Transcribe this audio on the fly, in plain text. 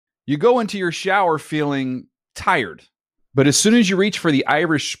You go into your shower feeling tired, but as soon as you reach for the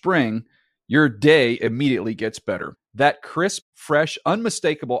Irish Spring, your day immediately gets better. That crisp, fresh,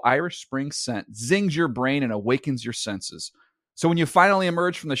 unmistakable Irish Spring scent zings your brain and awakens your senses. So when you finally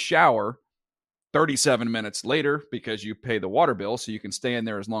emerge from the shower 37 minutes later, because you pay the water bill so you can stay in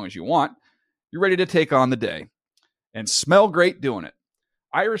there as long as you want, you're ready to take on the day and smell great doing it.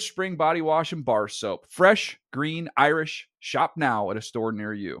 Irish Spring Body Wash and Bar Soap. Fresh, green, Irish. Shop now at a store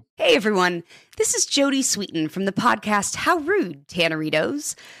near you. Hey, everyone. This is Jody Sweeten from the podcast How Rude,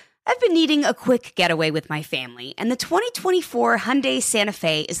 Tanneritos. I've been needing a quick getaway with my family, and the 2024 Hyundai Santa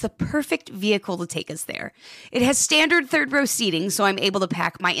Fe is the perfect vehicle to take us there. It has standard third-row seating, so I'm able to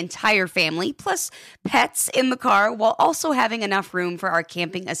pack my entire family, plus pets, in the car, while also having enough room for our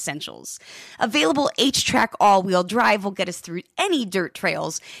camping essentials. Available H-Track all-wheel drive will get us through any dirt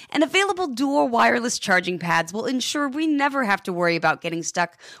trails, and available dual wireless charging pads will ensure we never have to worry about getting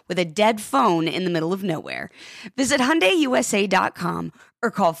stuck with a dead phone in the middle of nowhere. Visit HyundaiUSA.com or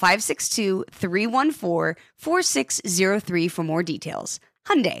call 562-314-4603 for more details.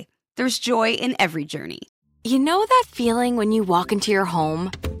 Hyundai, there's joy in every journey. You know that feeling when you walk into your home,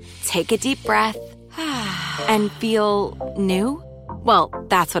 take a deep breath, and feel new? Well,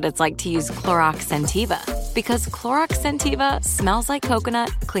 that's what it's like to use Clorox Scentiva. Because Clorox Scentiva smells like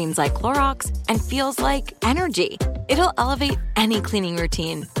coconut, cleans like Clorox, and feels like energy. It'll elevate any cleaning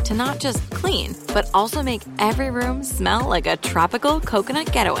routine to not just clean, but also make every room smell like a tropical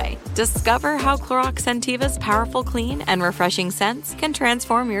coconut getaway. Discover how Clorox Scentiva's powerful clean and refreshing scents can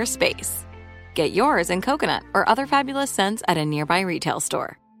transform your space. Get yours in coconut or other fabulous scents at a nearby retail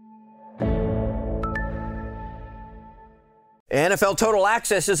store. NFL Total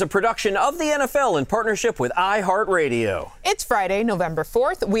Access is a production of the NFL in partnership with iHeartRadio. It's Friday, November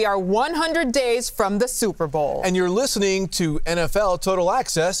 4th. We are 100 days from the Super Bowl. And you're listening to NFL Total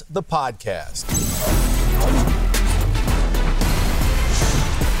Access, the podcast.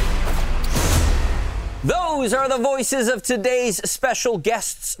 Those are the voices of today's special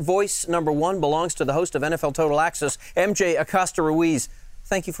guests. Voice number one belongs to the host of NFL Total Access, MJ Acosta-Ruiz.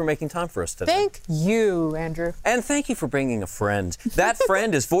 Thank you for making time for us today. Thank you, Andrew. And thank you for bringing a friend. That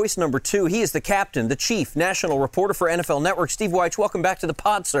friend is voice number two. He is the captain, the chief national reporter for NFL Network, Steve Wyche. Welcome back to the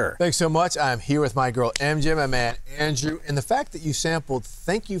pod, sir. Thanks so much. I'm here with my girl, MJ, my man, Andrew. And the fact that you sampled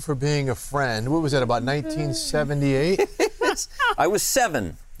 "Thank You for Being a Friend," what was that, about 1978? I was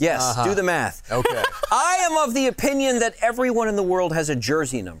 7. Yes, do the math. Okay. I am of the opinion that everyone in the world has a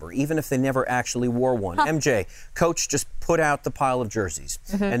jersey number, even if they never actually wore one. MJ, coach just put out the pile of jerseys,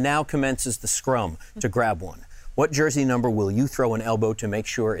 and now commences the scrum to grab one. What jersey number will you throw an elbow to make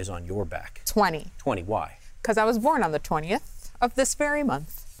sure is on your back? 20. 20, why? Because I was born on the 20th of this very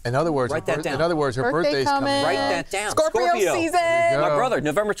month. In other words, her birthday's coming. Write that down. Scorpio season. My brother,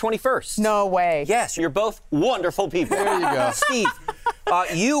 November 21st. No way. Yes, you're both wonderful people. There you go. Steve,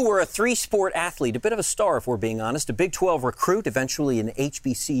 you were a 3-sport athlete, a bit of a star, if we're being honest, a Big 12 recruit, eventually an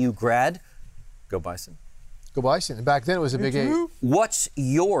HBCU grad. Go Bison. Go Bison. And back then it was a big 8. What's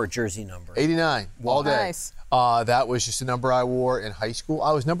your jersey number? 89, all day. Nice. That was just a number I wore in high school.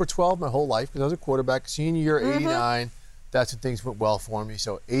 I was number 12 my whole life because I was a quarterback. Senior year, 89. That's when things went well for me.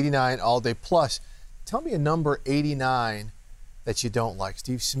 So 89 all day. Plus, tell me a number 89 that you don't like.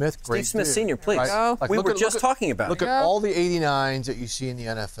 Steve Smith, great. Steve Smith dude. Sr., please. Right? We were just talking about it. Look at all the 89s that you see in the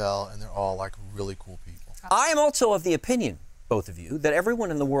NFL, and they're all like really cool people. I am also of the opinion, both of you, that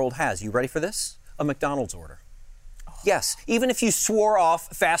everyone in the world has, you ready for this? A McDonald's order. Yes, even if you swore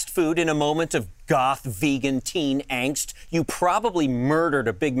off fast food in a moment of goth, vegan, teen angst, you probably murdered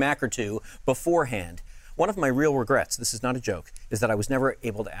a Big Mac or two beforehand. One of my real regrets, this is not a joke, is that I was never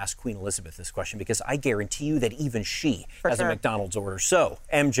able to ask Queen Elizabeth this question because I guarantee you that even she has a McDonald's order. So,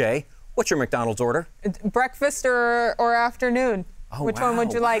 MJ, what's your McDonald's order? Breakfast or afternoon? Oh, Which one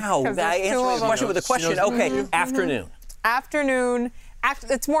would you like? Wow, I answered the question with a question. Okay, afternoon. Afternoon.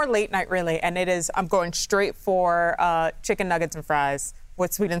 It's more late night, really, and I'm going straight for chicken nuggets and fries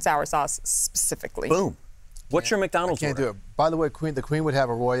with sweet and sour sauce specifically. Boom. What's your McDonald's order? I can't do it. By the way, the Queen would have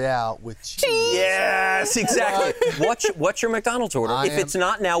a Royale with cheese. Yes, exactly. What's your McDonald's order? If it's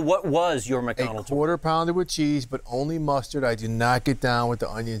not now, what was your McDonald's order? A quarter pounder with cheese, but only mustard. I do not get down with the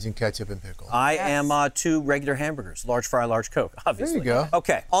onions and ketchup and pickle. I am 2 regular hamburgers, large fry, large Coke, obviously. There you go.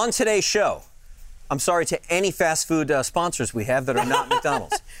 Okay, on today's show, I'm sorry to any fast food sponsors we have that are not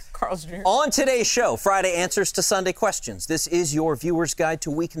McDonald's. Carl's Jr. On today's show, Friday Answers to Sunday Questions. This is your viewer's guide to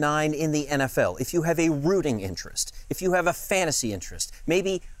Week 9 in the NFL. If you have a rooting interest, if you have a fantasy interest,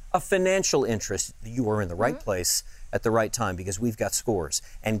 maybe a financial interest, you are in the right place at the right time because we've got scores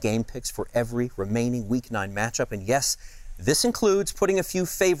and game picks for every remaining Week 9 matchup. And yes, This includes putting a few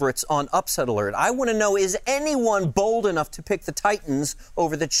favorites on upset alert. I want to know, is anyone bold enough to pick the Titans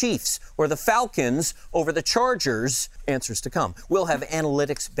over the Chiefs or the Falcons over the Chargers? Answers to come. We'll have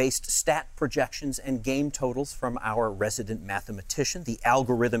analytics-based stat projections and game totals from our resident mathematician, the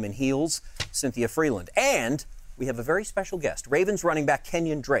algorithm in heels, Cynthia Freeland. And we have a very special guest, Ravens running back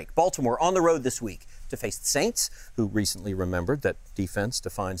Kenyon Drake. Baltimore on the road this week to face the Saints, who recently remembered that defense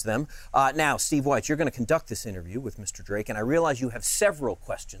defines them. Now, Steve White, you're going to conduct this interview with Mr. Drake, and I realize you have several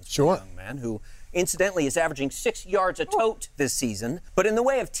questions for the young man who, incidentally, is averaging 6 yards a tote this season. But in the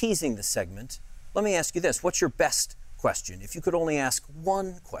way of teasing this segment, let me ask you this. What's your best question? If you could only ask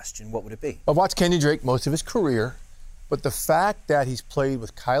one question, what would it be? I've watched Kenyon Drake most of his career, but the fact that he's played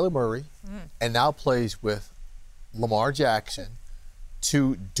with Kyler Murray and now plays with Lamar Jackson,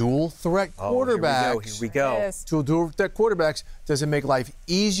 two dual threat quarterbacks. Here we go. Yes. Two dual threat quarterbacks. Does it make life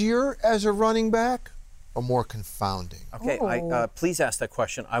easier as a running back or more confounding? Okay, please ask that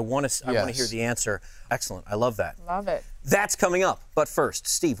question. I want to hear the answer. Excellent. I love that. Love it. That's coming up. But first,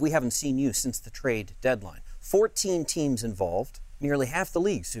 Steve, we haven't seen you since the trade deadline. 14 teams involved. Nearly half the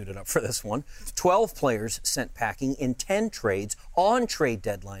league suited up for this one. 12 players sent packing in 10 trades on trade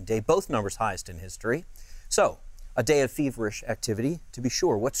deadline day, both numbers highest in history. So, a day of feverish activity, to be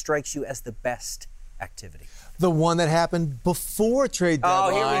sure. What strikes you as the best activity? The one that happened before trade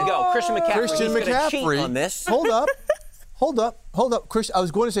deadline. Oh, here we go. Christian McCaffrey. Christian He's gonna cheat McCaffrey. on this. Hold up. I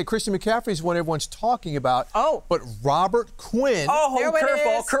was going to say Christian McCaffrey is one everyone's talking about. Oh. But Robert Quinn. Oh, There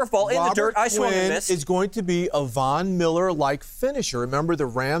it is. curveball in the dirt. I swung and Quinn missed. is going to be a Von Miller-like finisher. Remember, the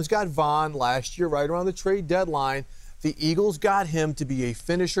Rams got Von last year right around the trade deadline. The Eagles got him to be a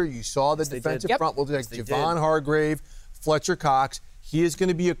finisher. You saw the defensive did. front. We'll take they Javon did. Hargrave, Fletcher Cox. He is going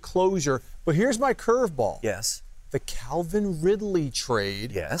to be a closer. But here's my curveball. Yes. The Calvin Ridley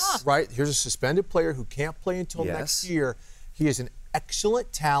trade. Yes. Right? Here's a suspended player who can't play until Yes. next year. He is an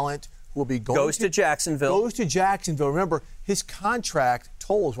excellent talent who will be going Goes to Jacksonville. Goes to Jacksonville. Remember, his contract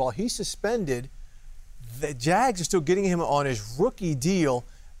tolls while he's suspended. The Jags are still getting him on his rookie deal.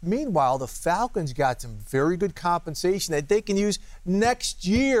 Meanwhile, the Falcons got some very good compensation that they can use next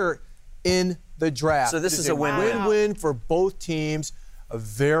year in the draft. So this is It a win-win. Win-win for both teams. A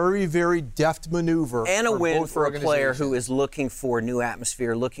very, very deft maneuver. And a win both for a player organizations. who is looking for a new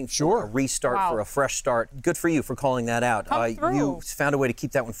atmosphere, looking for a restart, Wow. for a fresh start. Good for you for calling that out. Come through. You found a way to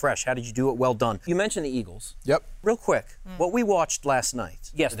keep that one fresh. How did you do it? Well done. You mentioned the Eagles. Yep. Real quick, what we watched last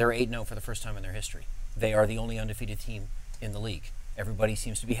night. Yes, they're 8-0 for the first time in their history. They are the only undefeated team in the league. Everybody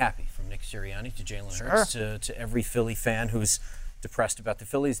seems to be happy, from Nick Sirianni to Jalen Hurts to every Philly fan who's depressed about the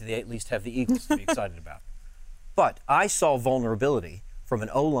Phillies. They at least have the Eagles to be excited about. But I saw vulnerability from an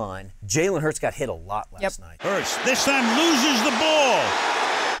O-line. Jalen Hurts got hit a lot last night. Hurts this time loses the ball.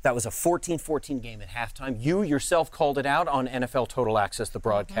 That was a 14-14 game at halftime. You yourself called it out on NFL Total Access, the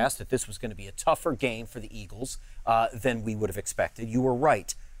broadcast, that this was going to be a tougher game for the Eagles than we would have expected. You were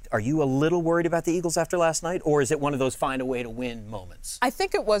right. Are you a little worried about the Eagles after last night, or is it one of those find a way to win moments? I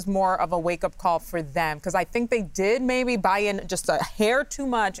think it was more of a wake-up call for them because I think they did maybe buy in just a hair too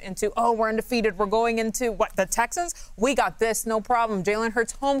much into, oh, we're undefeated. We're going into, what, the Texans? We got this, no problem. Jalen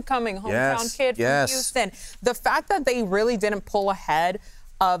Hurts, homecoming, hometown kid from Houston. The fact that they really didn't pull ahead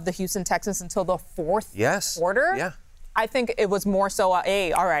of the Houston Texans until the fourth quarter, I think it was more so,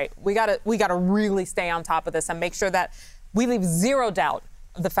 hey, all right, we gotta really stay on top of this and make sure that we leave zero doubt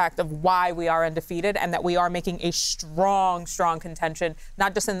the fact of why we are undefeated and that we are making a strong contention,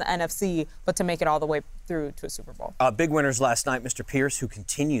 not just in the NFC, but to make it all the way through to a Super Bowl. Big winners last night, Mr. Pierce, who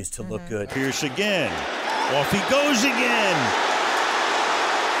continues to look good. Pierce again. Off he goes again.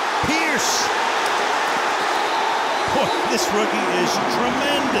 Pierce. Boy, this rookie is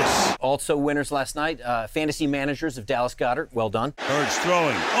tremendous. Also winners last night, fantasy managers of Dallas Goedert. Well done. Hurts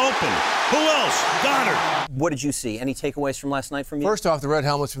throwing. Open. Who else? Goddard. What did you see? Any takeaways from last night from you? First off, the red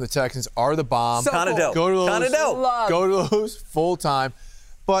helmets from the Texans are the bomb. So Kinda dope. Go to those. Kinda dope. Go to those full time.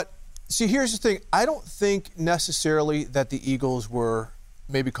 But see, here's the thing. I don't think necessarily that the Eagles were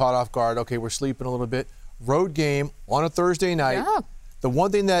maybe caught off guard. Okay, we're sleeping a little bit. Road game on a Thursday night. Yeah. The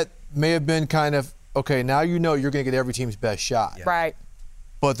one thing that may have been kind of, okay, now you know you're going to get every team's best shot. Yeah. Right.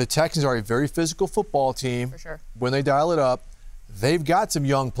 But the Texans are a very physical football team. For sure. When they dial it up, they've got some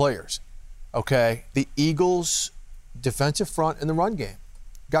young players. Okay, the Eagles' defensive front in the run game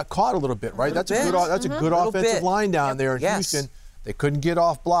got caught a little bit, right? That's a good offensive bit. line down there in Houston. They couldn't get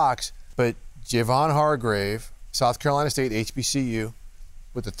off blocks, but Javon Hargrave, South Carolina State, HBCU,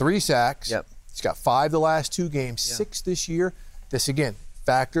 with the 3 sacks. Yep. He's got 5 the last 2 games, 6 this year. This again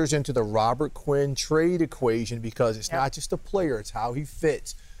factors into the Robert Quinn trade equation because it's not just a player, it's how he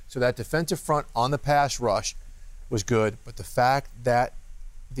fits. So that defensive front on the pass rush, was good. But the fact that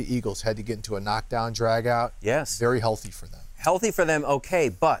the Eagles had to get into a knockdown, drag-out, yes, very healthy for them. Healthy for them, okay,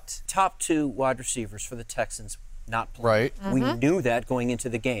 but top 2 wide receivers for the Texans not playing. Right. We knew that going into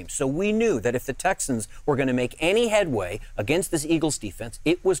the game. So we knew that if the Texans were going to make any headway against this Eagles defense,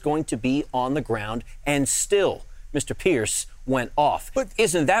 it was going to be on the ground, and still Mr. Pierce went off. But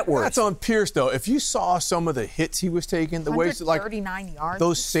isn't that worse? That's on Pierce, though. If you saw some of the hits he was taking, the ways like 39 yards.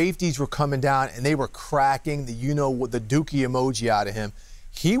 Those safeties were coming down and they were cracking the the Dookie emoji out of him.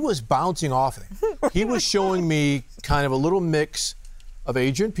 He was bouncing off of him. He was showing me kind of a little mix of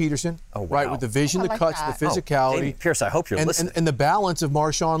Adrian Peterson, right, with the vision, the cuts, the physicality. Pierce, I hope you're listening. And the balance of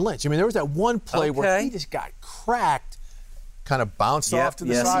Marshawn Lynch. I mean, there was that one play where he just got cracked, kind of bounced off to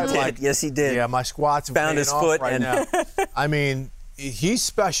the side. Yes, he did. Yeah, my squats found his foot right now. I mean, he's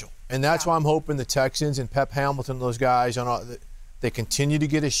special, and that's why I'm hoping the Texans and Pep Hamilton, those guys, they continue to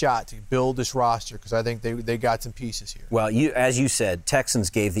get a shot to build this roster because I think they got some pieces here. Well, as you said, Texans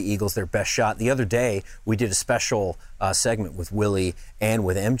gave the Eagles their best shot. The other day, we did a special segment with Willie and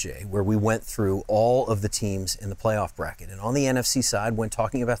with MJ where we went through all of the teams in the playoff bracket. And on the NFC side, when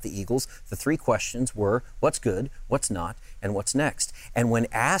talking about the Eagles, the 3 questions were what's good, what's not, and what's next. And when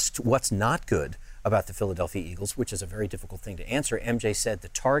asked what's not good about the Philadelphia Eagles, which is a very difficult thing to answer, MJ said the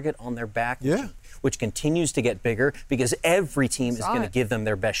target on their back, which continues to get bigger because every team is going to give them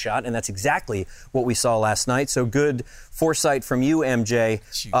their best shot, and that's exactly what we saw last night. So good foresight from you, MJ.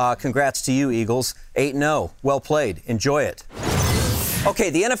 Congrats to you, Eagles. 8-0. Well played. Enjoy it.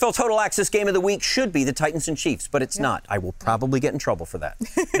 Okay, the NFL Total Access game of the week should be the Titans and Chiefs, but it's not. I will probably get in trouble for that.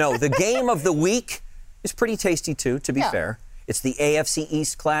 No, the game of the week is pretty tasty, too, to be fair. It's the AFC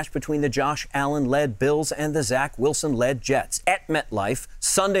East clash between the Josh Allen-led Bills and the Zach Wilson-led Jets at MetLife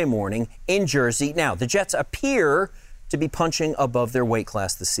Sunday morning in Jersey. Now, the Jets appear to be punching above their weight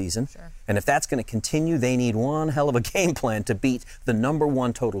class this season. And if that's going to continue, they need one hell of a game plan to beat the number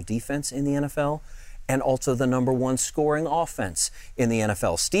 1 total defense in the NFL and also the number 1 scoring offense in the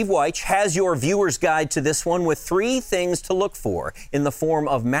NFL. Steve Wyche has your viewer's guide to this one with 3 things to look for in the form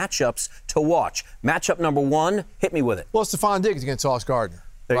of matchups to watch. Matchup number 1, hit me with it. Well, Stephon Diggs against Sauce Gardner.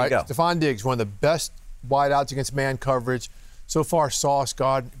 There you go. Stephon Diggs, one of the best wideouts against man coverage. So far, Sauce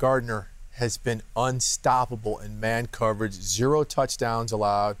Gardner has been unstoppable in man coverage. 0 touchdowns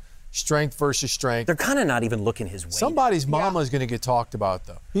allowed. Strength versus strength. They're kind of not even looking his way. Somebody's mama is going to get talked about,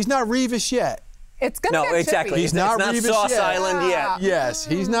 though. He's not Revis yet. It's going to get exactly. chippy. He's not Revis Sauce yet. Island yet. Yes,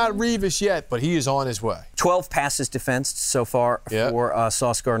 he's not Revis yet, but he is on his way. 12 passes defensed so far for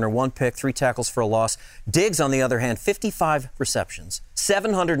Sauce Gardner. 1 pick, 3 tackles for a loss. Diggs, on the other hand, 55 receptions,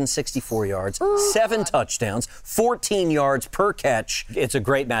 764 yards, 7 touchdowns, 14 yards per catch. It's a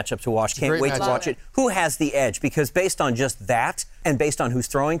great matchup to watch. Can't wait to watch it. Who has the edge? Because based on just that and based on who's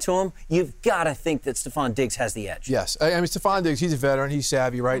throwing to him, you've got to think that Stephon Diggs has the edge. Yes. I mean, Stephon Diggs, he's a veteran. He's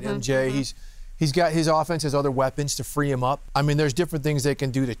savvy, right, MJ? He's got his offense, has other weapons to free him up. I mean, there's different things they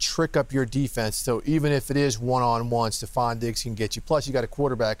can do to trick up your defense. So even if it is one-on-one, Stephon Diggs can get you. Plus, you got a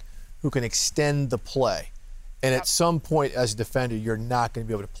quarterback who can extend the play. And at some point as a defender, you're not going to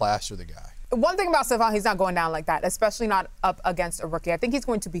be able to plaster the guy. One thing about Stephon, he's not going down like that, especially not up against a rookie. I think he's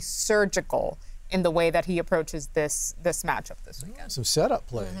going to be surgical in the way that he approaches this matchup this weekend. Some setup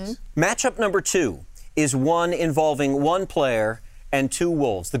plays. Matchup number 2 is one involving 1 player and 2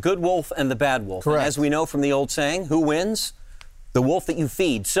 wolves, the good wolf and the bad wolf. Correct. And as we know from the old saying, who wins? The wolf that you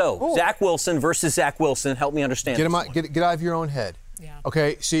feed. So, Zach Wilson versus Zach Wilson. Help me understand. Get out of your own head. Yeah.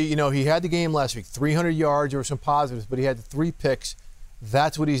 Okay, see, he had the game last week, 300 yards, there were some positives, but he had the 3 picks.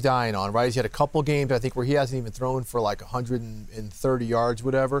 That's what he's dying on, right? He's had a couple games, I think, where he hasn't even thrown for like 130 yards,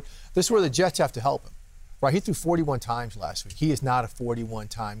 whatever. This is where the Jets have to help him, right? He threw 41 times last week. He is not a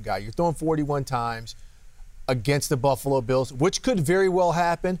 41-time guy. You're throwing 41 times against the Buffalo Bills, which could very well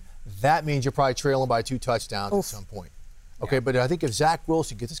happen. That means you're probably trailing by 2 touchdowns at some point. Okay, but I think if Zach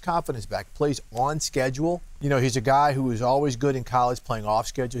Wilson gets his confidence back, plays on schedule, he's a guy who was always good in college playing off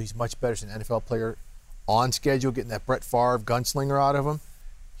schedule. He's much better as an NFL player on schedule, getting that Brett Favre gunslinger out of him.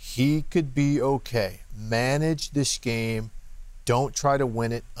 He could be okay. Manage this game. Don't try to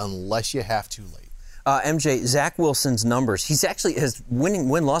win it unless you have to late. MJ, Zach Wilson's numbers, his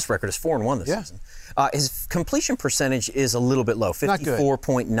win-loss record is 4-1 this season. His completion percentage is a little bit low,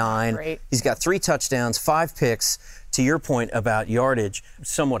 54.9. He's got 3 touchdowns, 5 picks. To your point about yardage,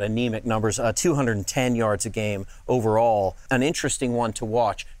 somewhat anemic numbers, 210 yards a game overall. An interesting one to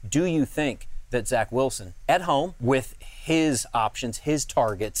watch. Do you think that Zach Wilson, at home, with his options, his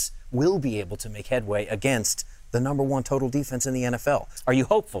targets, will be able to make headway against the number 1 total defense in the NFL? Are you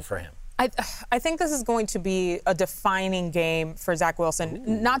hopeful for him? I think this is going to be a defining game for Zach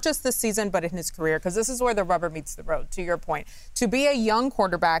Wilson, not just this season, but in his career, because this is where the rubber meets the road, to your point. To be a young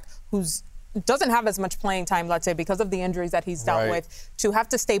quarterback who's doesn't have as much playing time, let's say, because of the injuries that he's dealt with, to have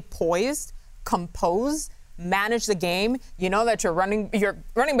to stay poised, composed, manage the game. You know that your running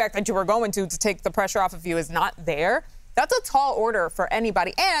back that you were going to take the pressure off of you is not there. That's a tall order for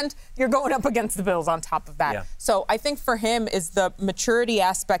anybody. And you're going up against the Bills on top of that. Yeah. So I think for him is the maturity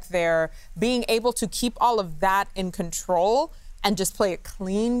aspect there, being able to keep all of that in control and just play a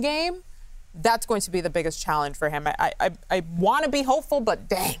clean game. That's going to be the biggest challenge for him. I want to be hopeful, but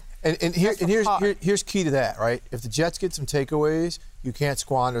dang. And here's key to that, right? If the Jets get some takeaways, you can't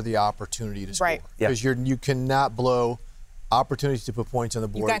squander the opportunity to score. Right. Because you cannot blow opportunities to put points on the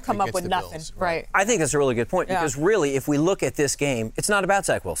board. You can't come up with nothing. Bills, right. I think that's a really good point because really, if we look at this game, it's not about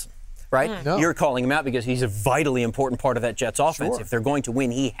Zach Wilson. Right? No. You're calling him out because he's a vitally important part of that Jets offense. Sure. If they're going to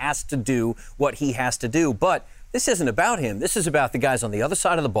win, he has to do what he has to do. But this isn't about him. This is about the guys on the other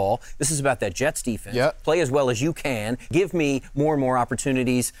side of the ball. This is about that Jets defense. Yep. Play as well as you can. Give me more and more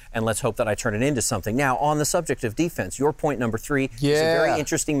opportunities, and let's hope that I turn it into something. Now, on the subject of defense, your point number 3 is a very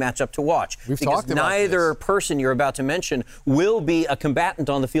interesting matchup to watch. We've because talked about neither this. person you're about to mention will be a combatant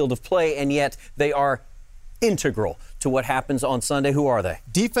on the field of play, and yet they are integral to what happens on Sunday. Who are they?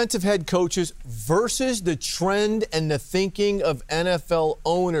 Defensive head coaches versus the trend and the thinking of NFL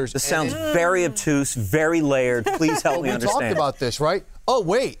owners. This sounds very obtuse, very layered. Please help me understand. We talked about this, right? Oh,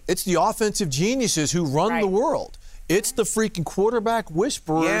 wait, it's the offensive geniuses who run the world. It's the freaking quarterback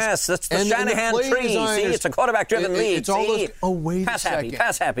whisperers. Yes, that's the and Shanahan the tree. designers. See, it's a quarterback-driven league. It's all those, wait pass a second. happy,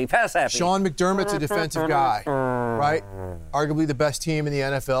 pass happy, pass happy. Sean McDermott's a defensive guy, right? Arguably the best team in the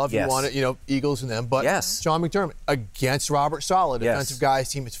NFL if you want it, Eagles and them. But Sean McDermott against Robert Saleh, defensive guy's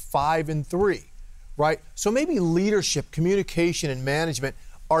team is 5-3, right? So maybe leadership, communication, and management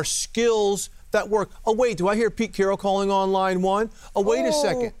are skills that work. Oh, wait, do I hear Pete Carroll calling on line 1? Oh, wait a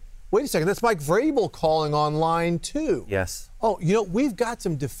second. Wait a second, that's Mike Vrabel calling on line 2. Yes. Oh, we've got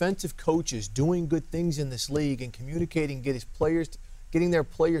some defensive coaches doing good things in this league and communicating, getting their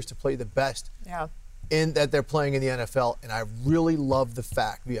players to play the best in that they're playing in the NFL. And I really love the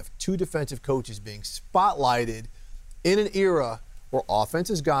fact we have 2 defensive coaches being spotlighted in an era where offense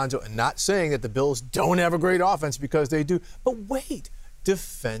is gonzo, and not saying that the Bills don't have a great offense because they do. But wait,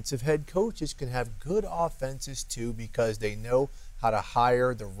 defensive head coaches can have good offenses too because they know how to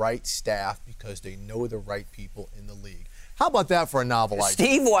hire the right staff because they know the right people in the league. How about that for a novel idea?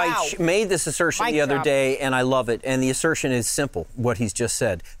 Steve White made this assertion the other day, and I love it. And the assertion is simple, what he's just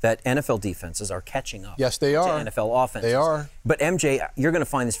said, that NFL defenses are catching up. Yes, they are. To NFL offenses. They are. But MJ, you're going to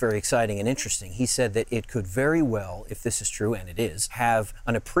find this very exciting and interesting. He said that it could very well, if this is true, and it is, have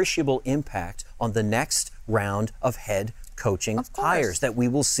an appreciable impact on the next round of head coaching hires, that we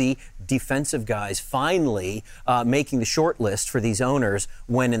will see defensive guys finally making the short list for these owners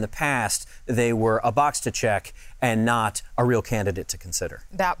when in the past they were a box to check and not a real candidate to consider.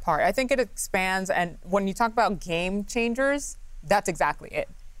 That part. I think it expands, and when you talk about game changers, that's exactly it.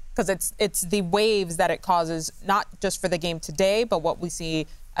 Because it's the waves that it causes, not just for the game today, but what we see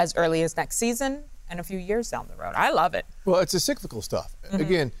as early as next season and a few years down the road. I love it. Well, it's the cyclical stuff.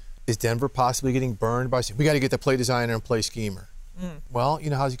 Again, is Denver possibly getting burned by? We got to get the play designer and play schemer. Well,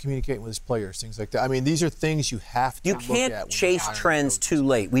 how's he communicating with his players, things like that. I mean, these are things you have to look at. You can't chase trends too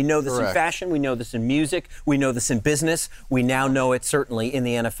late. We know this in fashion. We know this in music. We know this in business. We now know it certainly in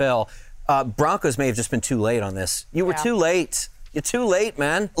the NFL. Broncos may have just been too late on this. You were too late. You're too late,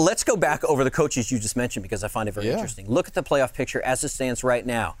 man. Let's go back over the coaches you just mentioned because I find it very interesting. Look at the playoff picture as it stands right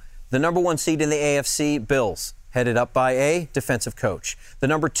now. The number 1 seed in the AFC, Bills, headed up by a defensive coach. The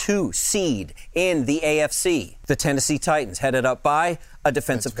number 2 seed in the AFC, the Tennessee Titans, headed up by a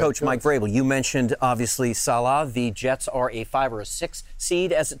defensive coach, Mike Vrabel. You mentioned, obviously, Salah. The Jets are a 5 or a 6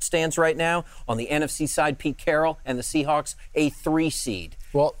 seed as it stands right now. On the NFC side, Pete Carroll and the Seahawks, a 3 seed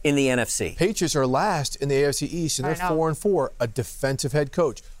in the NFC. Patriots are last in the AFC East, and they're 4-4, a defensive head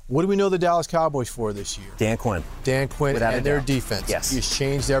coach. What do we know the Dallas Cowboys for this year? Dan Quinn. Dan Quinn Without and their defense. Yes. He's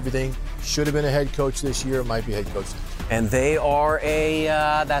changed everything. Should have been a head coach this year. Might be a head coach next year. And they are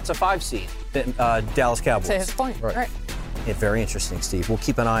that's a 5 seed, Dallas Cowboys. To his point. Right. Yeah, very interesting, Steve. We'll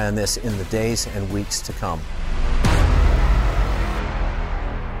keep an eye on this in the days and weeks to come.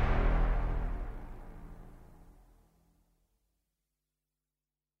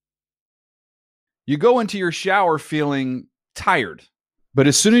 You go into your shower feeling tired, but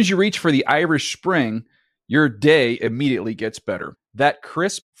as soon as you reach for the Irish Spring, your day immediately gets better. That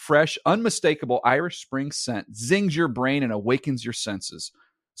crisp, fresh, unmistakable Irish Spring scent zings your brain and awakens your senses.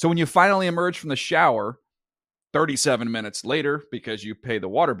 So when you finally emerge from the shower, 37 minutes later, because you pay the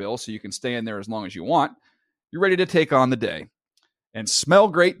water bill so you can stay in there as long as you want, you're ready to take on the day and smell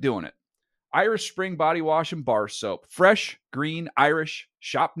great doing it. Irish Spring Body Wash and Bar Soap. Fresh, green, Irish.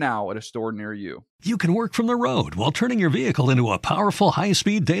 Shop now at a store near you. You can work from the road while turning your vehicle into a powerful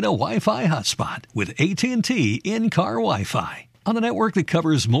high-speed data Wi-Fi hotspot with AT&T in-car Wi-Fi. On a network that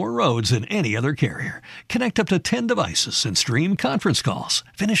covers more roads than any other carrier. Connect up to 10 devices and stream conference calls.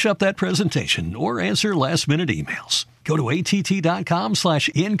 Finish up that presentation or answer last-minute emails. Go to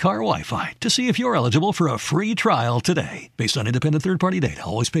att.com/in-car Wi-Fi to see if you're eligible for a free trial today. Based on independent third-party data,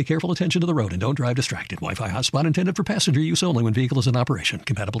 always pay careful attention to the road and don't drive distracted. Wi-Fi hotspot intended for passenger use only when vehicle is in operation.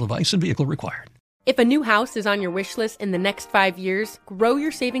 Compatible device and vehicle required. If a new house is on your wish list in the next 5 years, grow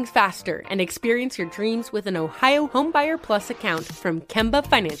your savings faster and experience your dreams with an Ohio Homebuyer Plus account from Kemba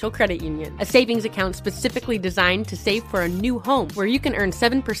Financial Credit Union. A savings account specifically designed to save for a new home where you can earn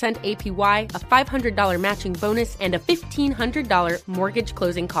 7% APY, a $500 matching bonus, and a $1,500 mortgage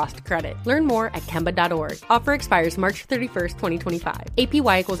closing cost credit. Learn more at Kemba.org. Offer expires March 31st, 2025.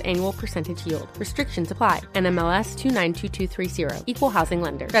 APY equals annual percentage yield. Restrictions apply. NMLS 292230. Equal housing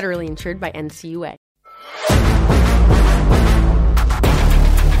lender. Federally insured by NCUA.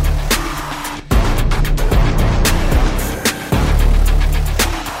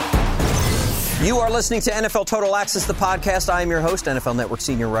 You are listening to NFL Total Access, the podcast. I am your host, NFL Network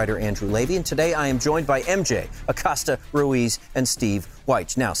senior writer Andrew Levy, and today I am joined by MJ, Acosta Ruiz, and Steve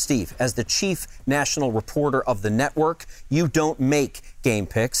Wyche. Now, Steve, as the chief national reporter of the network, you don't make game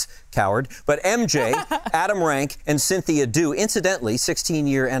picks, coward. But MJ, Adam Rank, and Cynthia do. Incidentally,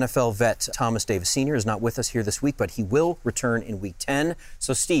 16-year NFL vet Thomas Davis Sr. is not with us here this week, but he will return in Week 10.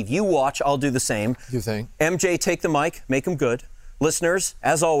 So, Steve, you watch. I'll do the same. You think? MJ, take the mic. Make them good. Listeners,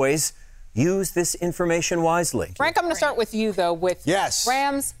 as always, use this information wisely. Frank, I'm going to start with you, though, with Yes.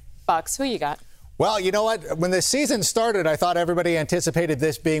 Rams, Bucks. Who you got? Well, you know what? When the season started, I thought everybody anticipated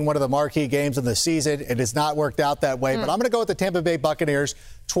this being one of the marquee games of the season. It has not worked out that way, but I'm going to go with the Tampa Bay Buccaneers,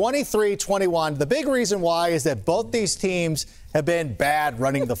 23-21. The big reason why is that both these teams have been bad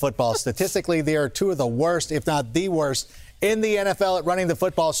running the football. Statistically, they are two of the worst, if not the worst, in the NFL at running the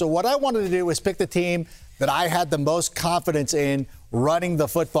football. So what I wanted to do was pick the team that I had the most confidence in running the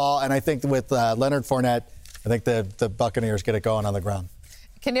football, and I think with Leonard Fournette, I think the Buccaneers get it going on the ground.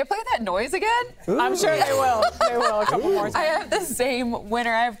 Can you play that noise again? Ooh. I'm sure they will. They will a couple more times. I have the same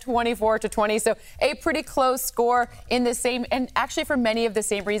winner. I have 24-20. So a pretty close score in the same, and actually for many of the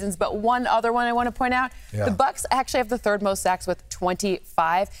same reasons. But one other one I want to point out, the Bucs actually have the third most sacks with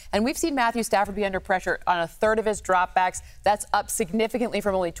 25. And we've seen Matthew Stafford be under pressure on a third of his dropbacks. That's up significantly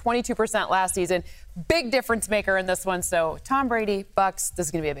from only 22% last season. Big difference maker in this one. So Tom Brady, Bucs, this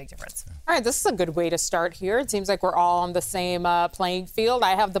is going to be a big difference. All right, this is a good way to start here. It seems like we're all on the same playing field.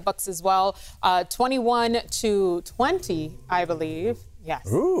 I have the Bucs as well, 21-20, I believe.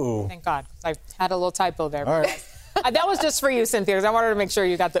 Yes. Ooh. Thank God. I had a little typo there. All right. That was just for you, Cynthia, because I wanted to make sure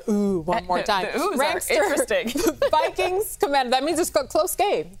you got the ooh one more time. The oohs are interesting. Vikings, Commander. That means it's a close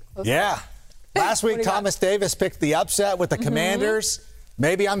game. Yeah. Last week, Thomas Davis picked the upset with the Commanders.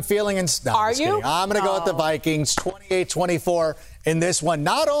 Maybe I'm feeling Are you? I'm going to go with the Vikings, 28-24 in this one.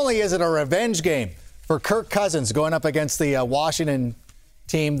 Not only is it a revenge game for Kirk Cousins going up against the Washington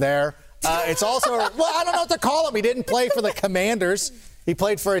team there, it's also, well, I don't know what to call him. He didn't play for the Commanders. He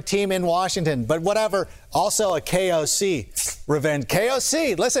played for a team in Washington. But whatever, also a KOC revenge.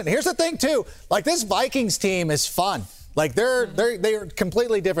 KOC, listen, here's the thing, too. Like, this Vikings team is fun. Like, they're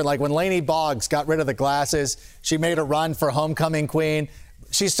completely different. Like, when Lainey Boggs got rid of the glasses, she made a run for homecoming queen.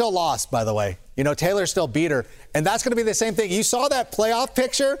 She still lost, by the way. You know, Taylor still beat her. And that's going to be the same thing. You saw that playoff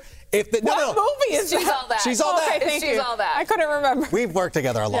picture? What movie is She's all that. She's all that. Thank She's you. all that. I couldn't remember. We've worked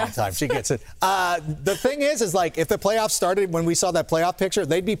together a long time. She gets it. The thing is like, if the playoffs started when we saw that playoff picture,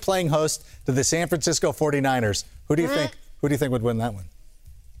 they'd be playing host to the San Francisco 49ers. Who do you think? Who do you think would win that one?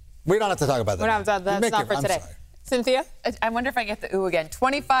 We don't have to talk about that. That's not for today. Sorry. Cynthia? I wonder if I get the ooh again.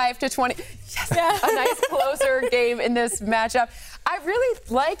 25-20. Yes, a nice closer game in this matchup. I really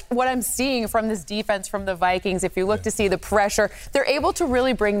like what I'm seeing from this defense from the Vikings. If you look to see the pressure, they're able to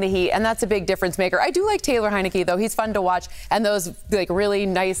really bring the heat, and that's a big difference maker. I do like Taylor Heineke, though. He's fun to watch, and those like really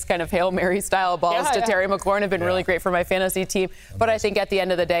nice kind of Hail Mary style balls to Terry McLaurin have been really great for my fantasy team. But I think at the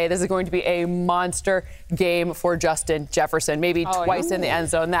end of the day, this is going to be a monster game for Justin Jefferson. Maybe twice in the end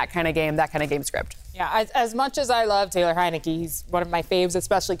zone, that kind of game script. Yeah, as much as I love Taylor Heineke, he's one of my faves,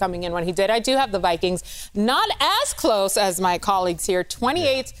 especially coming in when he did. I do have the Vikings not as close as my colleagues here,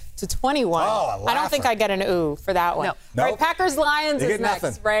 28-21. Oh, I don't think I get an ooh for that one. No. All right, Packers-Lions is next.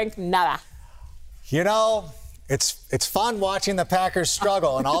 Nothing. Rank nada. You know, It's fun watching the Packers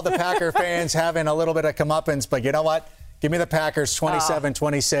struggle and all the Packer fans having a little bit of comeuppance. But you know what? Give me the Packers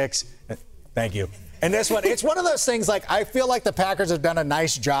 27-26. Thank you. And this one, it's one of those things like I feel like the Packers have done a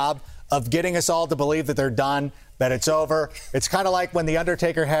nice job of getting us all to believe that they're done, that it's over. It's kind of like when The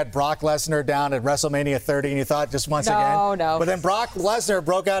Undertaker had Brock Lesnar down at WrestleMania 30 and you thought just once again. No. But then Brock Lesnar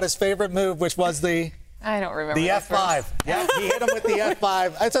broke out his favorite move, which was I don't remember. The F5. Yeah, he hit him with the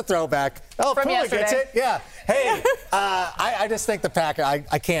F5. It's a throwback. Oh, From Puma gets yesterday. it. Yeah. Hey, I just think the Packers,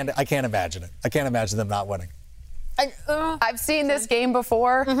 I can't imagine it. I can't imagine them not winning. I've seen this game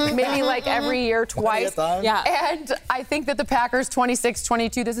before, maybe like every year, twice. Yeah. And I think that the Packers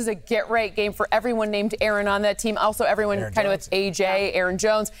 26-22, this is a get-right game for everyone named Aaron on that team. Also, everyone kind of with A.J., Aaron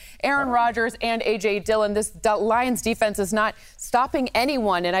Jones, Aaron Rodgers, and A.J. Dillon. This Lions defense is not stopping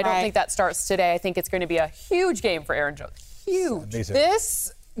anyone, and I don't think that starts today. I think it's going to be a huge game for Aaron Jones. Huge.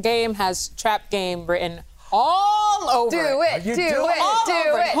 This game has trap game written all over Do it.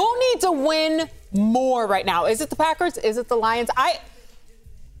 Who needs a win more right now? Is it the Packers? Is it the Lions? I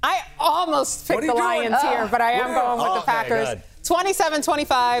almost picked the Lions here, but I am going with the Packers.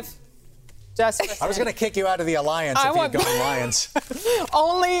 27-25. I was going to kick you out of the alliance if you'd gone Lions.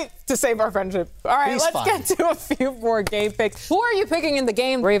 Only to save our friendship. All right, He's let's fine. get to a few more game picks. Who are you picking in the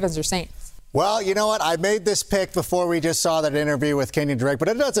game, Ravens or Saints? Well, you know what? I made this pick before we just saw that interview with Kenyon Drake, but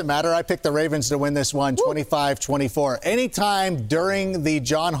it doesn't matter. I picked the Ravens to win this one, 25-24. Anytime during the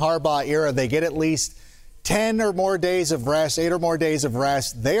John Harbaugh era, they get at least 10 or more days of rest, 8 or more days of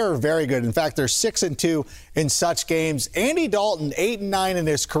rest. They are very good. In fact, they're 6-2 in such games. Andy Dalton, 8-9 in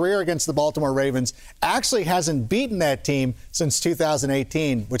his career against the Baltimore Ravens, actually hasn't beaten that team since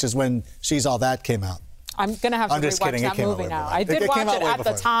 2018, which is when She's All That came out. I'm going to have to rewatch that movie now. I did watch it at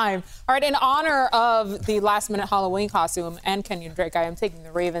the time. All right, in honor of the last-minute Halloween costume and Kenyon Drake, I am taking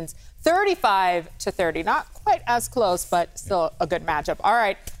the Ravens 35-30. Not quite as close, but still a good matchup. All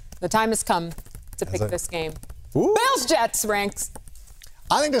right, the time has come to pick this game. Bills-Jets, Ranks.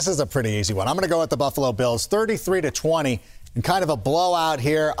 I think this is a pretty easy one. I'm going to go with the Buffalo Bills, 33-20, and kind of a blowout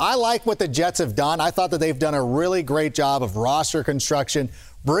here. I like what the Jets have done. I thought that they've done a really great job of roster construction,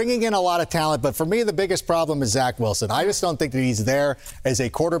 bringing in a lot of talent. But for me, the biggest problem is Zach Wilson. I just don't think that he's there as a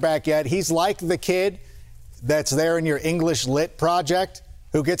quarterback yet. He's like the kid that's there in your English Lit project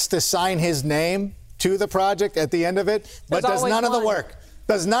who gets to sign his name to the project at the end of it, but does none of the work.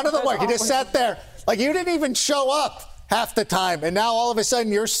 Does none of the work. He just sat there. Like, you didn't even show up half the time. And now all of a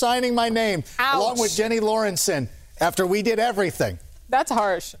sudden you're signing my name along with Jenny Lawrenson after we did everything. That's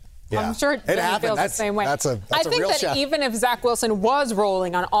harsh. Yeah. I'm sure Jenny feels the same way. That's a I think real that chef. even if Zach Wilson was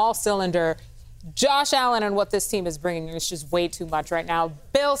rolling on all cylinder, Josh Allen and what this team is bringing is just way too much right now.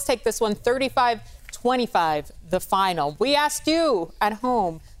 Bills take this one 35-25, the final. We asked you at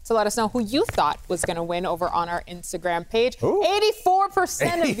home to let us know who you thought was going to win over on our Instagram page.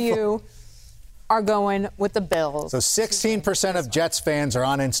 84% of you are going with the Bills. So 16% of Jets fans are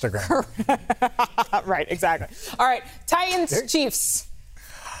on Instagram. Right, exactly. All right, Titans, Chiefs.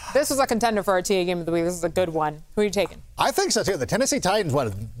 This was a contender for our TA Game of the Week. This is a good one. Who are you taking? I think so, too. The Tennessee Titans,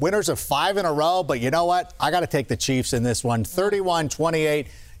 winners of 5 in a row. But you know what? I got to take the Chiefs in this one, 31-28.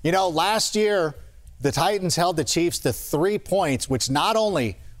 You know, last year, the Titans held the Chiefs to 3 points, which not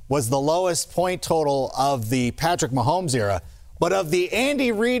only was the lowest point total of the Patrick Mahomes era, but of the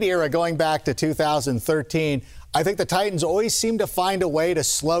Andy Reid era going back to 2013. I think the Titans always seem to find a way to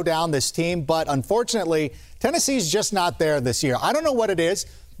slow down this team. But unfortunately, Tennessee's just not there this year. I don't know what it is,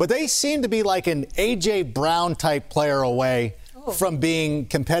 but they seem to be like an A.J. Brown type player away from being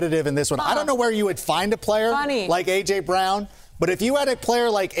competitive in this one. I don't know where you would find a player like A.J. Brown, but if you had a player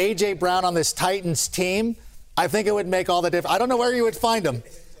like A.J. Brown on this Titans team, I think it would make all the difference. I don't know where you would find him.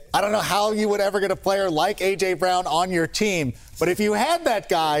 I don't know how you would ever get a player like A.J. Brown on your team, but if you had that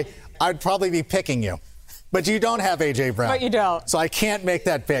guy, I'd probably be picking you. But you don't have A.J. Brown. But you don't. So I can't make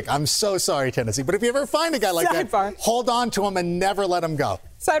that pick. I'm so sorry, Tennessee. But if you ever find a guy like that, hold on to him and never let him go.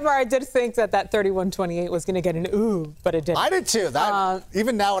 Sidebar, I did think that 31-28 was going to get an ooh, but it didn't. I did too.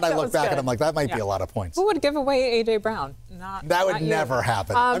 Even now when I look back at him, like, that might be a lot of points. Who would give away A.J. Brown? That would never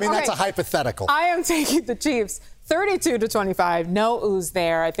happen. I mean, that's a hypothetical. I am taking the Chiefs 32-25. No oohs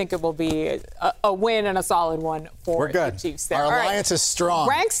there. I think it will be a win and a solid one for the Chiefs there. Our alliance is strong.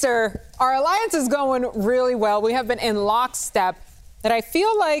 Rankster, our alliance is going really well. We have been in lockstep that I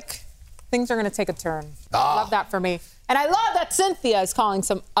feel like things are going to take a turn. Love that for me. And I love that Cynthia is calling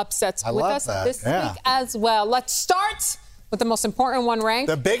some upsets with us this week as well. Let's start with the most important one, Rank.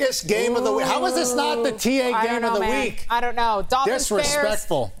 The biggest game of the week. How is this not the TA game of the week? I don't know. Dolphins,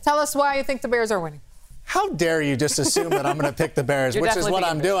 Disrespectful. Bears. Tell us why you think the Bears are winning. How dare you just assume that I'm going to pick the Bears, You're which is what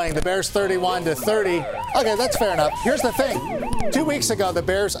I'm doing. The Bears 31-30. Okay, that's fair enough. Here's the thing. 2 weeks ago, the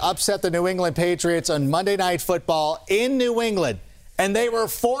Bears upset the New England Patriots on Monday Night Football in New England, and they were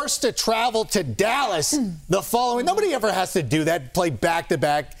forced to travel to Dallas the following. Nobody ever has to do that, play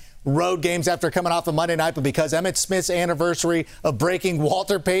back-to-back road games after coming off a Monday night, but because Emmitt Smith's anniversary of breaking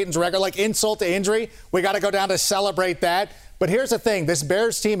Walter Payton's record, like insult to injury, we got to go down to celebrate that. But here's the thing. This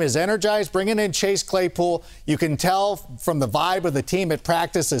Bears team is energized, bringing in Chase Claypool. You can tell from the vibe of the team at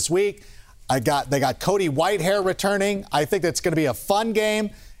practice this week. They got Cody Whitehair returning. I think it's going to be a fun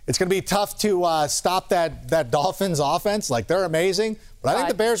game. It's going to be tough to stop that Dolphins offense. Like, they're amazing. But I think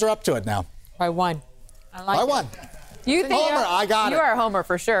the Bears are up to it now. By one. By one. You think Homer, I got it. You are a homer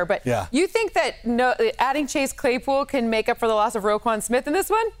for sure, but yeah. You think that adding Chase Claypool can make up for the loss of Roquan Smith in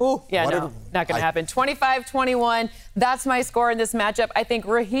this one? Ooh, yeah, no, not going to happen. 25-21, that's my score in this matchup. I think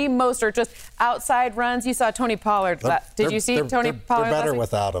Raheem Mostert just outside runs. You saw Tony Pollard. Did you see Tony Pollard? They're better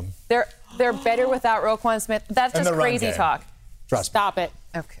without him. They're better without Roquan Smith. That's just crazy talk. Trust Stop it.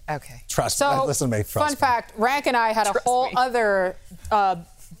 Okay. Trust me. Listen to me. Fun fact, Rank and I had a whole other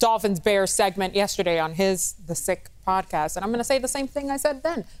Dolphins-Bears segment yesterday on the Sick podcast, and I'm going to say the same thing I said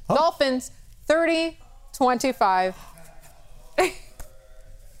then. Oh. Dolphins, 30-25. I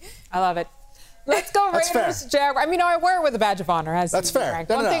love it. Let's go Raiders, Jaguars. I mean, I wear it with a badge of honor. That's fair. Rank.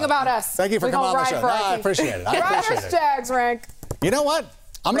 One thing about us. Thank you for coming on the show. I appreciate it. Raiders, Jags, Rank. You know what?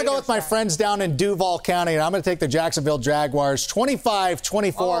 I'm going to go with my friends down in Duval County, and I'm going to take the Jacksonville Jaguars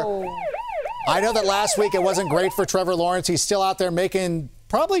 25-24. Oh. I know that last week it wasn't great for Trevor Lawrence. He's still out there making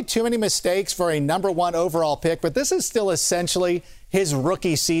probably too many mistakes for a number 1 overall pick, but this is still essentially his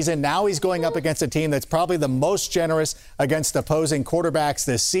rookie season. Now he's going up against a team that's probably the most generous against opposing quarterbacks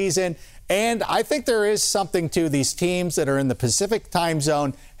this season. And I think there is something to these teams that are in the Pacific time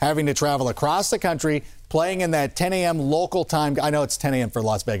zone having to travel across the country, playing in that 10 a.m. local time. I know it's 10 a.m. for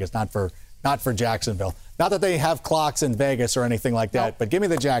Las Vegas, not for Jacksonville. Not that they have clocks in Vegas or anything like that, but give me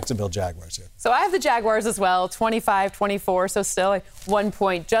the Jacksonville Jaguars here. So I have the Jaguars as well, 25-24, so still 1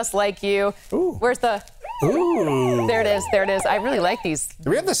 point, just like you. Ooh. Where's the... Ooh. There it is. I really like these.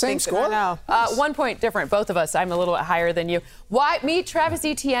 Do we have the same score? No. 1 point different, both of us. I'm a little bit higher than you. Travis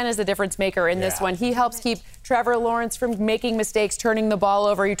Etienne is the difference maker in this one. He helps keep Trevor Lawrence from making mistakes, turning the ball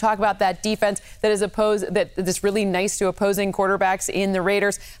over. You talk about that defense that is really nice to opposing quarterbacks in the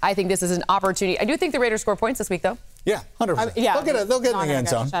Raiders. I think this is an opportunity. I do think the Raiders score points this week, though. Yeah, 100%. They'll get in the end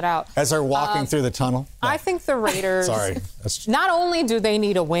zone. Shut out. As they're walking through the tunnel. No. I think the Raiders. Sorry. Not only do they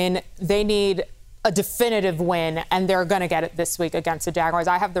need a win, they need a definitive win, and they're going to get it this week against the Jaguars.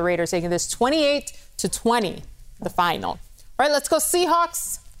 I have the Raiders taking this 28-20, the final. All right, let's go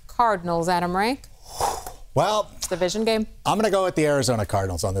Seahawks, Cardinals, Adam Rank. Well, division game. I'm going to go with the Arizona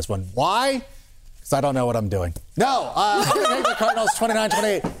Cardinals on this one. Why? Because I don't know what I'm doing. No, I'm going to take the Cardinals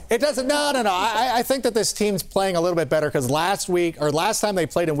 29-28. It doesn't. No. I think that this team's playing a little bit better because last time they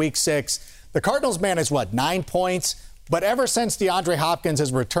played in Week 6, the Cardinals managed 9 points. But ever since DeAndre Hopkins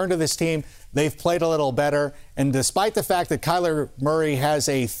has returned to this team, they've played a little better. And despite the fact that Kyler Murray has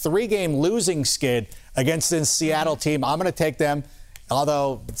a 3-game losing skid against this Seattle team, I'm going to take them.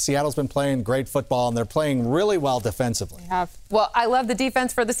 Although Seattle's been playing great football and they're playing really well defensively. Well, I love the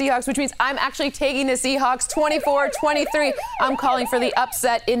defense for the Seahawks, which means I'm actually taking the Seahawks 24-23. I'm calling for the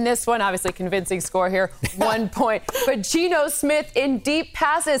upset in this one. Obviously, convincing score here, 1 point. But Geno Smith in deep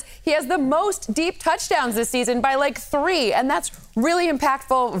passes. He has the most deep touchdowns this season by 3, and that's really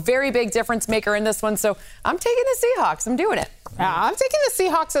impactful, very big difference maker in this one. So I'm taking the Seahawks. I'm doing it. Yeah, I'm taking the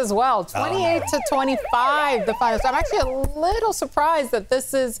Seahawks as well, 28-25, the final. So I'm actually a little surprised that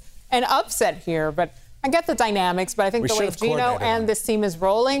this is an upset here, but I get the dynamics. But I think the way Geno and this team is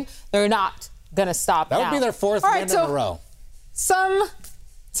rolling, they're not going to stop now. That would be their 4th win in a row. Some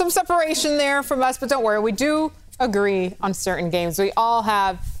separation there from us, but don't worry, we do agree on certain games. We all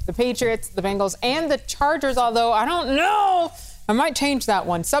have the Patriots, the Bengals, and the Chargers, although I don't know. I might change that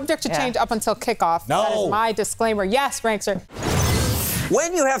one. Subject to change up until kickoff. No. That is my disclaimer. Yes, Rank, sir.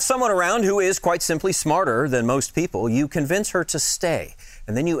 When you have someone around who is quite simply smarter than most people, you convince her to stay.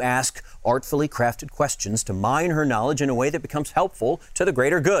 And then you ask artfully crafted questions to mine her knowledge in a way that becomes helpful to the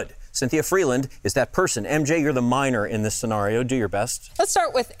greater good. Cynthia Freeland is that person. MJ, you're the miner in this scenario. Do your best. Let's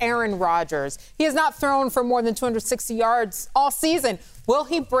start with Aaron Rodgers. He has not thrown for more than 260 yards all season. Will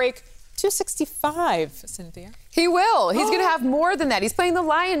he break 265, Cynthia? He will. He's going to have more than that. He's playing the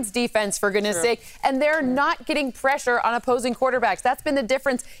Lions defense, for goodness sake, and they're not getting pressure on opposing quarterbacks. That's been the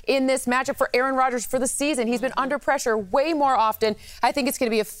difference in this matchup for Aaron Rodgers for the season. He's been under pressure way more often. I think it's going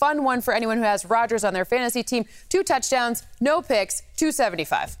to be a fun one for anyone who has Rodgers on their fantasy team. 2 touchdowns, no picks,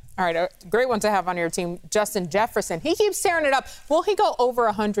 275. All right, a great one to have on your team, Justin Jefferson. He keeps tearing it up. Will he go over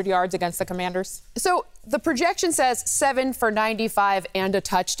 100 yards against the Commanders? So the projection says 7 for 95 and a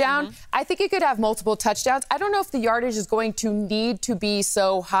touchdown. I think he could have multiple touchdowns. I don't know if the yardage is going to need to be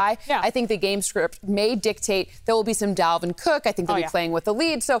so high. I think the game script may dictate there will be some Dalvin Cook. I think they'll be playing with the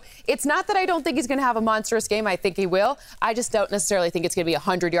lead. So it's not that I don't think he's going to have a monstrous game. I think he will. I just don't necessarily think it's going to be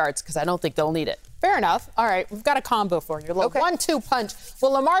 100 yards because I don't think they'll need it. Fair enough. All right, we've got a combo for you. A little 1-2 punch.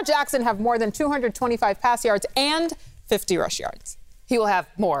 Will Lamar Jackson have more than 225 pass yards and 50 rush yards? He will have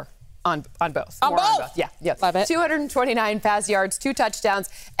more on both. On both? Yeah. Love it. 229 pass yards, 2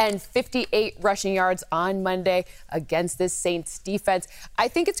 touchdowns, and 58 rushing yards on Monday against this Saints defense. I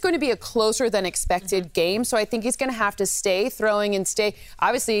think it's going to be a closer than expected game, so I think he's going to have to stay throwing and stay.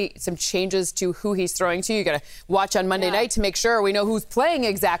 Obviously, some changes to who he's throwing to. You got to watch on Monday night to make sure we know who's playing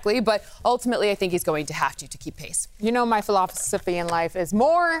exactly, but ultimately, I think he's going to have to keep pace. You know my philosophy in life is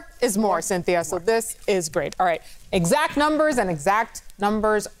more, Cynthia, so this is great. All right, exact numbers and exact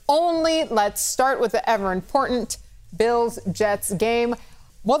numbers only. Let's start with the ever important Bills-Jets game.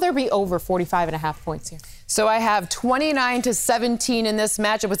 Will there be over 45.5 points here? So I have 29-17 in this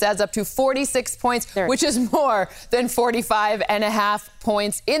matchup, which adds up to 46 points, which is more than 45.5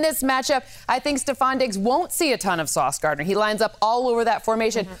 points in this matchup. I think Stephon Diggs won't see a ton of Sauce Gardner. He lines up all over that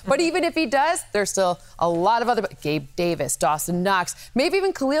formation. But even if he does, there's still a lot of other Gabe Davis, Dawson Knox, maybe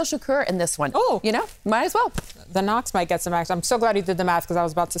even Khalil Shakur in this one. Oh, you know, might as well. The Knox might get some action. I'm so glad you did the math because I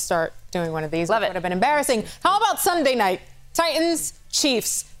was about to start doing one of these. Love it. Would have been embarrassing. How about Sunday night? Titans,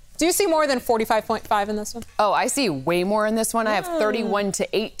 Chiefs. Do you see more than 45.5 in this one? Oh, I see way more in this one. I have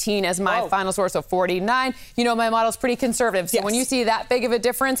 31-18 as my final score, so 49. You know, my model's pretty conservative. So when you see that big of a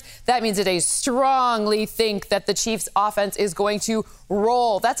difference, that means that I strongly think that the Chiefs offense is going to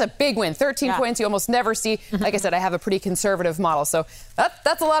roll. That's a big win. 13 points you almost never see. Like I said, I have a pretty conservative model. So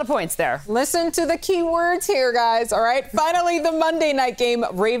that's a lot of points there. Listen to the key words here, guys. All right. Finally, the Monday night game,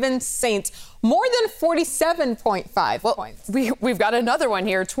 Ravens-Saints. More than 47.5 points. We've got another one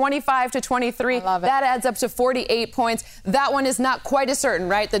here, 25-23. I love it. That adds up to 48 points. That one is not quite as certain,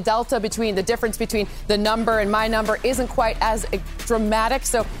 right? The difference between the number and my number isn't quite as dramatic.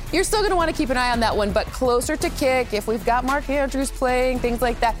 So you're still going to want to keep an eye on that one. But closer to kick, if we've got Mark Andrews playing, things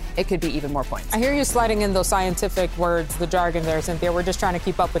like that, it could be even more points. I hear you sliding in those scientific words, the jargon there, Cynthia. We're just trying to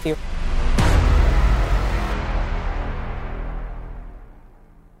keep up with you.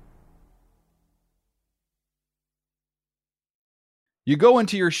 You go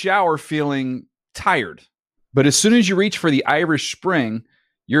into your shower feeling tired, but as soon as you reach for the Irish Spring,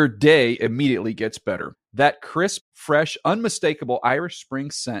 your day immediately gets better. That crisp, fresh, unmistakable Irish Spring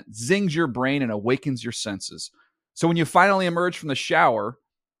scent zings your brain and awakens your senses. So when you finally emerge from the shower,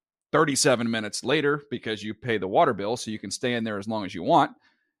 37 minutes later, because you pay the water bill so you can stay in there as long as you want,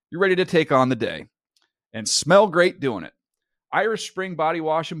 you're ready to take on the day and smell great doing it. Irish Spring Body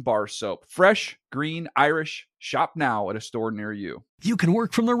Wash and Bar Soap. Fresh, green, Irish. Shop now at a store near you. You can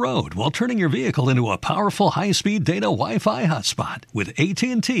work from the road while turning your vehicle into a powerful high-speed data Wi-Fi hotspot with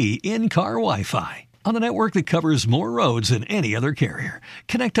AT&T in-car Wi-Fi. On a network that covers more roads than any other carrier.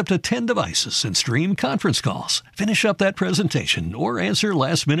 Connect up to 10 devices and stream conference calls. Finish up that presentation or answer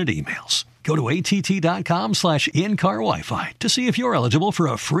last-minute emails. Go to att.com/in-car Wi-Fi to see if you're eligible for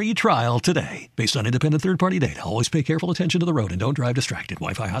a free trial today. Based on independent third-party data, always pay careful attention to the road and don't drive distracted.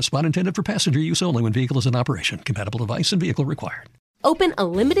 Wi-Fi hotspot intended for passenger use only when vehicle is in operation. Compatible device and vehicle required. Open a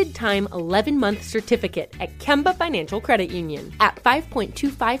limited-time 11-month certificate at Kemba Financial Credit Union. At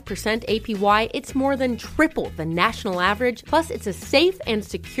 5.25% APY, it's more than triple the national average, plus it's a safe and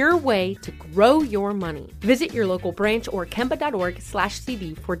secure way to grow your money. Visit your local branch or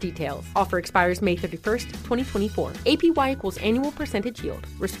kemba.org/CD for details. Offer expires May 31st, 2024. APY equals annual percentage yield.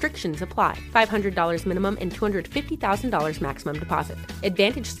 Restrictions apply. $500 minimum and $250,000 maximum deposit.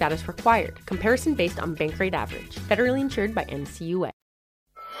 Advantage status required. Comparison based on bank rate average. Federally insured by NCUA.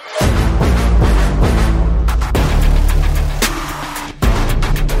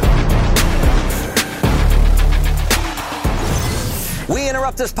 We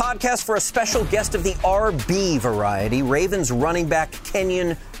interrupt this podcast for a special guest of the RB variety, Ravens running back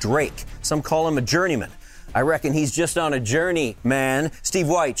Kenyon Drake. Some call him a journeyman. I reckon he's just on a journey, man. Steve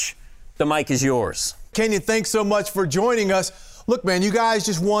Wyche, the mic is yours. Kenyon, thanks so much for joining us. Look, man, you guys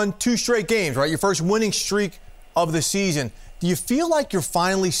just won 2 straight games, right? Your first winning streak of the season. Do you feel like you're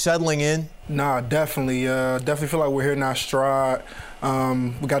finally settling in? Nah, definitely. Definitely feel like we're hitting our stride.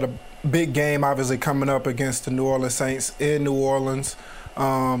 We got a big game, obviously, coming up against the New Orleans Saints in New Orleans.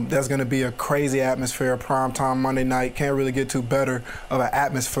 There's going to be a crazy atmosphere, primetime Monday night. Can't really get too better of an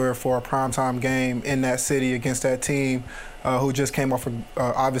atmosphere for a primetime game in that city against that team who just came off,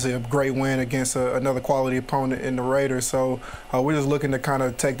 obviously, a great win against another quality opponent in the Raiders. So we're just looking to kind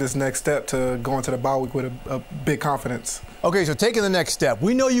of take this next step to go into the bye week with a big confidence. Okay, so taking the next step.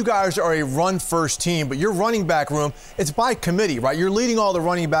 We know you guys are a run-first team, but your running back room, it's by committee, right? You're leading all the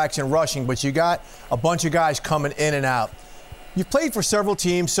running backs in rushing, but you got a bunch of guys coming in and out. You've played for several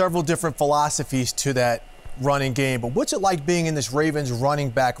teams, several different philosophies to that running game, but what's it like being in this Ravens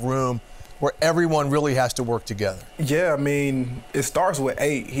running back room where everyone really has to work together? Yeah, I mean, it starts with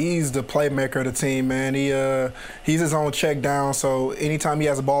 8. He's the playmaker of the team, man. He's his own check down, so anytime he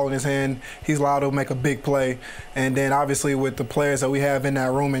has a ball in his hand, he's allowed to make a big play. And then obviously with the players that we have in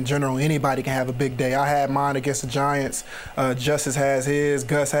that room in general, anybody can have a big day. I had mine against the Giants. Justice has his.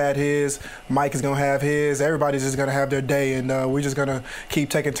 Gus had his. Mike is going to have his. Everybody's just going to have their day, and we're just going to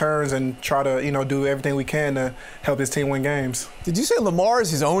keep taking turns and try to, do everything we can to help this team win games. Did you say Lamar is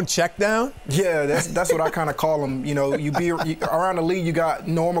his own check down? Yeah, that's what I kind of call them. Around the league, you got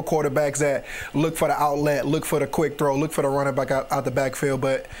normal quarterbacks that look for the outlet, look for the quick throw, look for the running back out the backfield.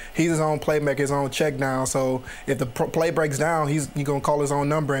 But he's his own playmaker, his own check down. So if the play breaks down, he's gonna call his own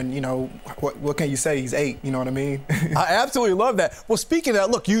number. And what can you say? He's 8. You know what I mean? I absolutely love that. Well, speaking of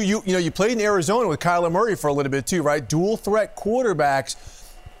that, look, you played in Arizona with Kyler Murray for a little bit too, right? Dual threat quarterbacks.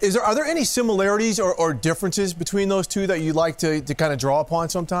 Are there any similarities or differences between those two that you'd like to kind of draw upon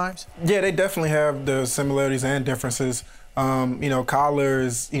sometimes? Yeah, they definitely have the similarities and differences. Kyler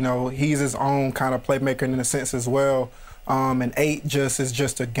is, he's his own kind of playmaker in a sense as well. And 8 is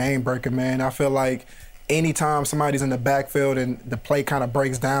just a game breaker, man. I feel like anytime somebody's in the backfield and the play kind of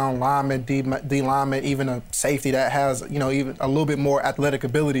breaks down, lineman, D lineman, even a safety that has, even a little bit more athletic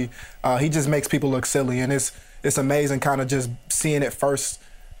ability, he just makes people look silly. And it's amazing kind of just seeing it first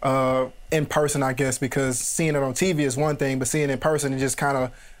in person, I guess, because seeing it on TV is one thing, but seeing it in person and just kind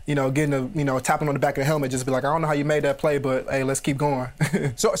of, getting tapping on the back of the helmet, just be like, I don't know how you made that play, but hey, let's keep going.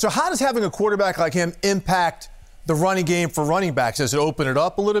 So how does having a quarterback like him impact the running game for running backs? Does it open it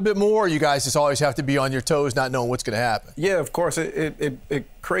up a little bit more, or you guys just always have to be on your toes, not knowing what's going to happen? Yeah, of course. It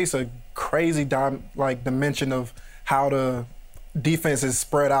creates a crazy dimension of how the defense is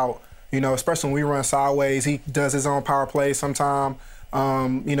spread out, especially when we run sideways. He does his own power play sometime.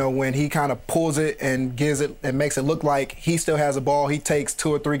 When he kind of pulls it and gives it and makes it look like he still has a ball, he takes 2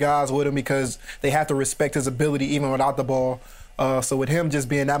 or 3 guys with him because they have to respect his ability even without the ball. So with him just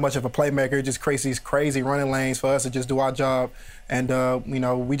being that much of a playmaker, it just creates these crazy running lanes for us to just do our job. And,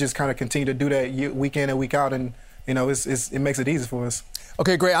 we just kind of continue to do that week in and week out. And, it makes it easy for us.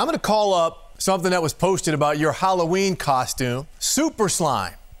 Okay, great. I'm going to call up something that was posted about your Halloween costume, Super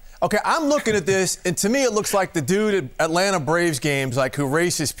Slime. Okay, I'm looking at this, and to me it looks like the dude at Atlanta Braves games, who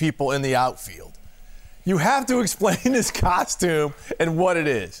races people in the outfield. You have to explain this costume and what it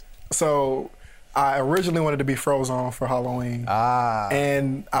is. So I originally wanted to be Frozone for Halloween.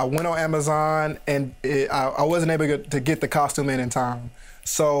 And I went on Amazon, and I wasn't able to get the costume in time.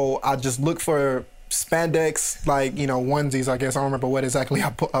 So I just looked for spandex, onesies, I guess. I don't remember what exactly I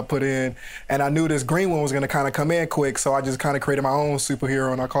put in. And I knew this green one was going to kind of come in quick, so I just kind of created my own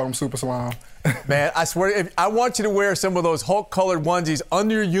superhero, and I called him Super Slime. Man, I swear, I want you to wear some of those Hulk-colored onesies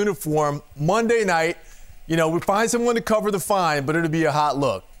under your uniform Monday night. We find someone to cover the fine, but it'll be a hot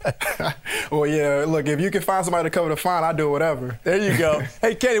look. Well, yeah, look, if you can find somebody to cover the fine, I'll do whatever. There you go.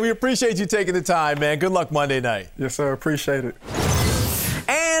 Hey, Kenny, we appreciate you taking the time, man. Good luck Monday night. Yes, sir. Appreciate it.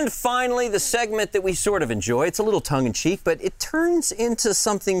 And finally, the segment that we sort of enjoy. It's a little tongue-in-cheek, but it turns into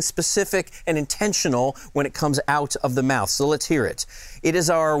something specific and intentional when it comes out of the mouth. So let's hear it. It is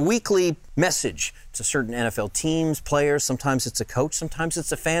our weekly message to certain NFL teams, players. Sometimes it's a coach, sometimes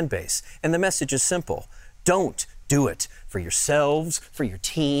it's a fan base. And the message is simple. Don't do it for yourselves, for your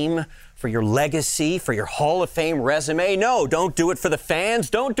team, for your legacy, for your Hall of Fame resume. No, don't do it for the fans.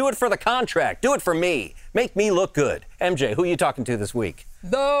 Don't do it for the contract. Do it for me. Make me look good. MJ, who are you talking to this week?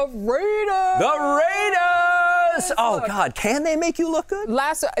 The Raiders! The Raiders! Oh, God, can they make you look good?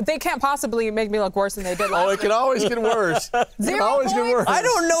 They can't possibly make me look worse than they did last week. It can always get worse. Get worse. I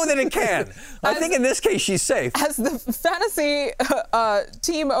don't know that it can. I think in this case she's safe. As the fantasy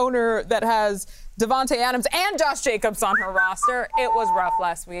team owner that has Devontae Adams and Josh Jacobs on her roster, it was rough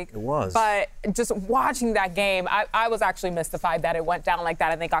last week. It was. But just watching that game, I was actually mystified that it went down like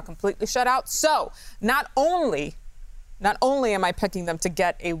that and they got completely shut out. So not only am I picking them to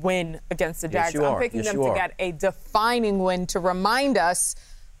get a win against the Jags, I'm picking them to get a defining win to remind us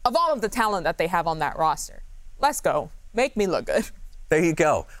of all of the talent that they have on that roster. Let's go. Make me look good. There you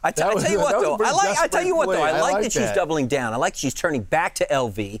go. I tell you what, though. I like that she's doubling down. I like she's turning back to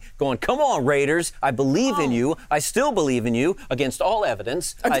LV, going, come on, Raiders. I believe in you. I still believe in you against all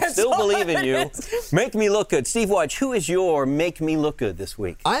evidence. I still believe in you. Make me look good. Steve Wyche, who is your make me look good this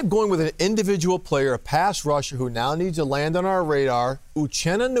week? I'm going with an individual player, a pass rusher who now needs to land on our radar,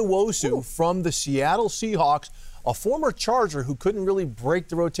 Uchenna Nwosu from the Seattle Seahawks, a former Charger who couldn't really break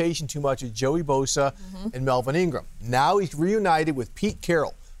the rotation too much with Joey Bosa and Melvin Ingram. Now he's reunited with Pete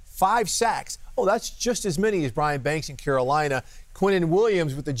Carroll. 5 sacks. Oh, that's just as many as Brian Banks in Carolina. Quinnen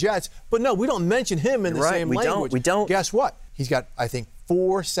Williams with the Jets. But no, we don't mention him in the same language. We don't. Guess what? He's got, I think,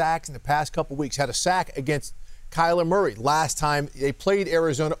 4 sacks in the past couple weeks. Had a sack against Kyler Murray last time they played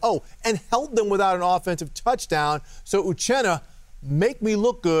Arizona. Oh, and held them without an offensive touchdown. So Uchenna, make me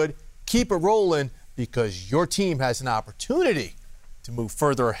look good. Keep it rolling, because your team has an opportunity to move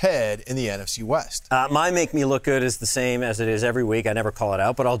further ahead in the NFC West. My make me look good is the same as it is every week. I never call it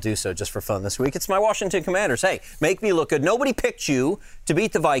out, but I'll do so just for fun this week. It's my Washington Commanders. Hey, make me look good. Nobody picked you to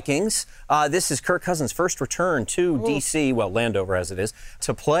beat the Vikings. This is Kirk Cousins' first return to D.C., well, Landover as it is,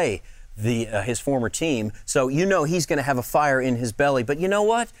 to play his former team. So you know he's going to have a fire in his belly. But you know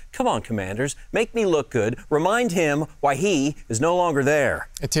what? Come on, Commanders. Make me look good. Remind him why he is no longer there.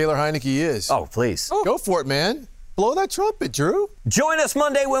 And Taylor Heineke is. Oh, please. Go for it, man. Blow that trumpet, Drew. Join us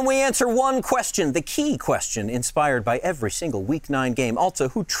Monday when we answer one question, the key question inspired by every single Week 9 game. Also,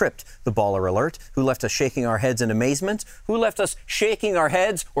 who tripped the baller alert? Who left us shaking our heads in amazement? Who left us shaking our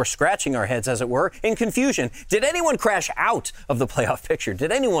heads, or scratching our heads, as it were, in confusion? Did anyone crash out of the playoff picture?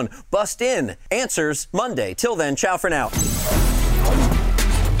 Did anyone bust in? Answers Monday. Till then, ciao for now.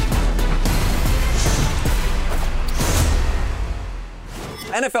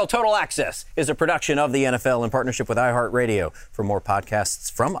 NFL Total Access is a production of the NFL in partnership with iHeartRadio. For more podcasts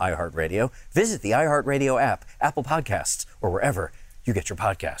from iHeartRadio, visit the iHeartRadio app, Apple Podcasts, or wherever you get your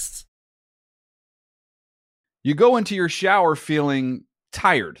podcasts. You go into your shower feeling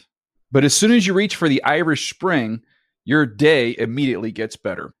tired, but as soon as you reach for the Irish Spring, your day immediately gets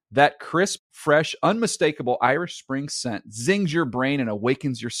better. That crisp, fresh, unmistakable Irish Spring scent zings your brain and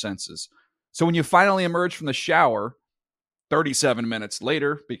awakens your senses. So when you finally emerge from the shower 37 minutes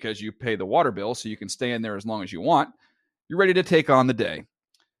later, because you pay the water bill so you can stay in there as long as you want, you're ready to take on the day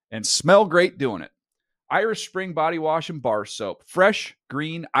and smell great doing it. Irish Spring Body Wash and Bar Soap. Fresh,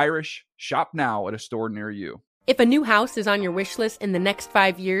 green, Irish. Shop now at a store near you. If a new house is on your wish list in the next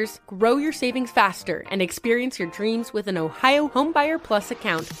 5 years, grow your savings faster and experience your dreams with an Ohio Homebuyer Plus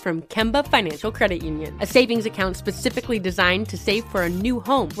account from Kemba Financial Credit Union. A savings account specifically designed to save for a new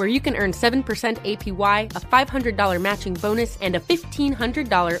home, where you can earn 7% APY, a $500 matching bonus, and a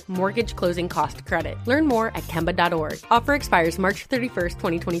 $1,500 mortgage closing cost credit. Learn more at Kemba.org. Offer expires March 31st,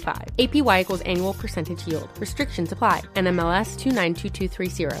 2025. APY equals annual percentage yield. Restrictions apply. NMLS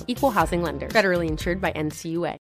 292230. Equal housing lender. Federally insured by NCUA.